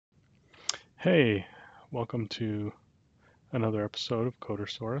Hey, welcome to another episode of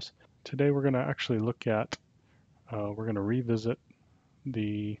Codersaurus. Today we're going to actually look at, we're going to revisit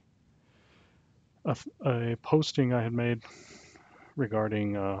the a posting I had made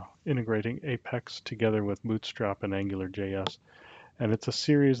regarding integrating APEX together with Bootstrap and AngularJS. And it's a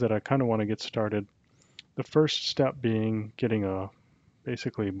series that I kind of want to get started. The first step being getting a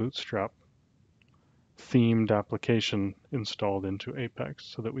basically Bootstrap themed application installed into APEX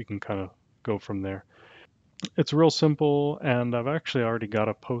so that we can kind of go from there. It's real simple, and I've actually already got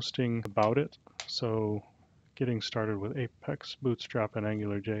a posting about it. So getting started with APEX, Bootstrap, and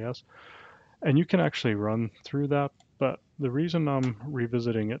AngularJS. And you can actually run through that, but the reason I'm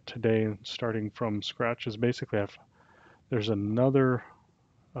revisiting it today and starting from scratch is basically there's another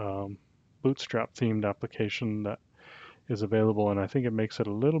Bootstrap themed application that is available, and I think it makes it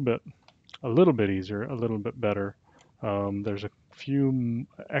a little bit easier, a little bit better. There's a few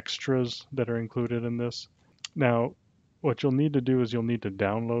extras that are included in this. Now, what you'll need to do is you'll need to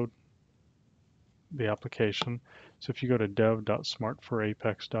download the application. So if you go to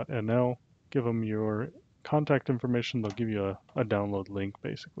dev.smartforapex.nl, give them your contact information, they'll give you a download link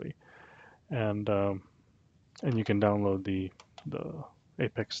basically, and you can download the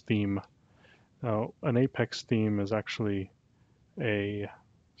Apex theme. Now, an Apex theme is actually a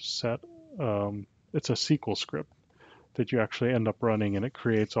set. It's a SQL script that you actually end up running, and it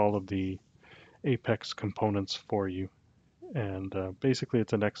creates all of the Apex components for you. And basically,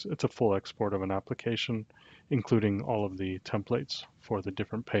 it's a full export of an application, including all of the templates for the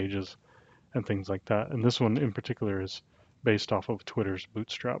different pages and things like that. And this one in particular is based off of Twitter's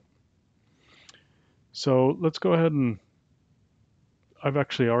Bootstrap. So let's go ahead and I've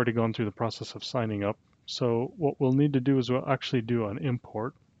actually already gone through the process of signing up. So what we'll need to do is we'll actually do an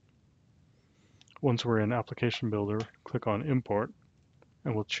import. Once we're in Application Builder, click on Import,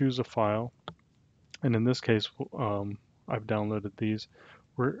 and we'll choose a file. And in this case, I've downloaded these.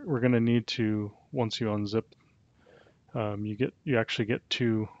 We're going to need to, once you unzip, you actually get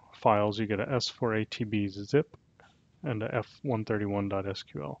two files. You get a S4ATB zip and a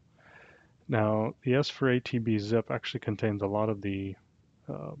F131.SQL. Now, the S4ATB zip actually contains a lot of the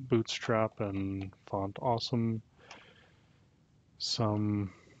Bootstrap and Font Awesome,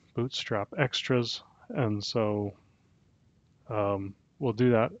 some Bootstrap extras, and so we'll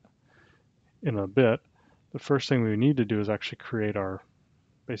do that in a bit. The first thing we need to do is actually create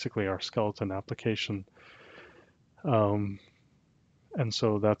basically our skeleton application. And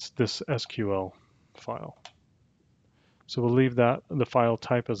so that's this SQL file. So we'll leave the file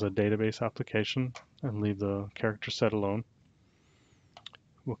type as a database application and leave the character set alone.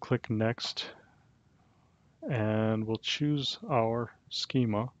 We'll click Next, and we'll choose our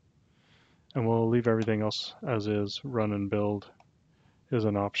schema, and we'll leave everything else as is. Run and build is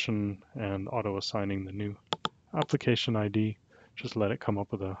an option, and auto-assigning the new application ID. Just let it come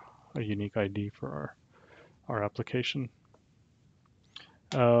up with a unique ID for our application.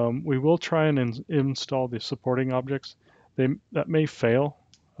 We will try and install the supporting objects. That may fail,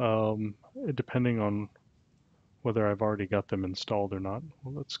 depending on whether I've already got them installed or not.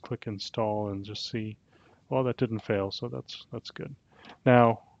 Well, let's click install and just see. Well, that didn't fail, so that's good.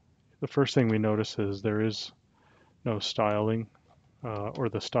 Now, the first thing we notice is there is no styling, or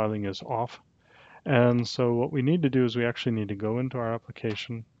the styling is off. And so what we need to do is we actually need to go into our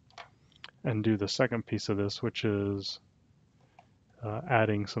application and do the second piece of this, which is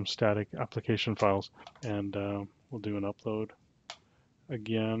adding some static application files. And we'll do an upload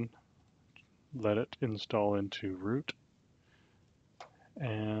again, let it install into root,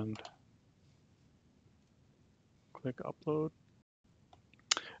 and click upload.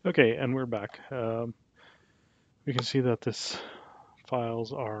 Okay, and we're back. We can see that this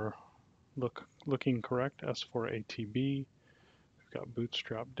files are looking correct. S4ATB. We've got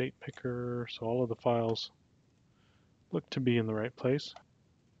Bootstrap date picker, so all of the files look to be in the right place.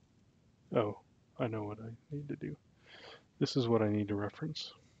 Oh, I know what I need to do. This is what I need to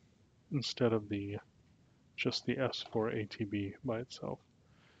reference instead of just the S4ATB by itself.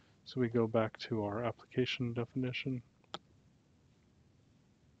 So we go back to our application definition.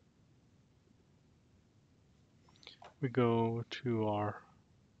 We go to our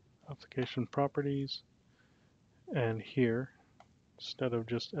application properties, and here, instead of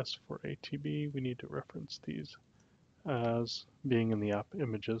just S4ATB, we need to reference these as being in the app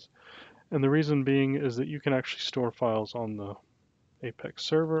images. And the reason being is that you can actually store files on the APEX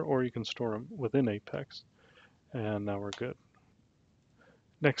server, or you can store them within APEX. And now we're good.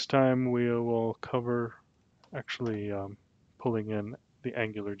 Next time we will cover actually pulling in the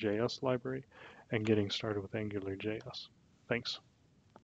AngularJS library and getting started with AngularJS. Thanks.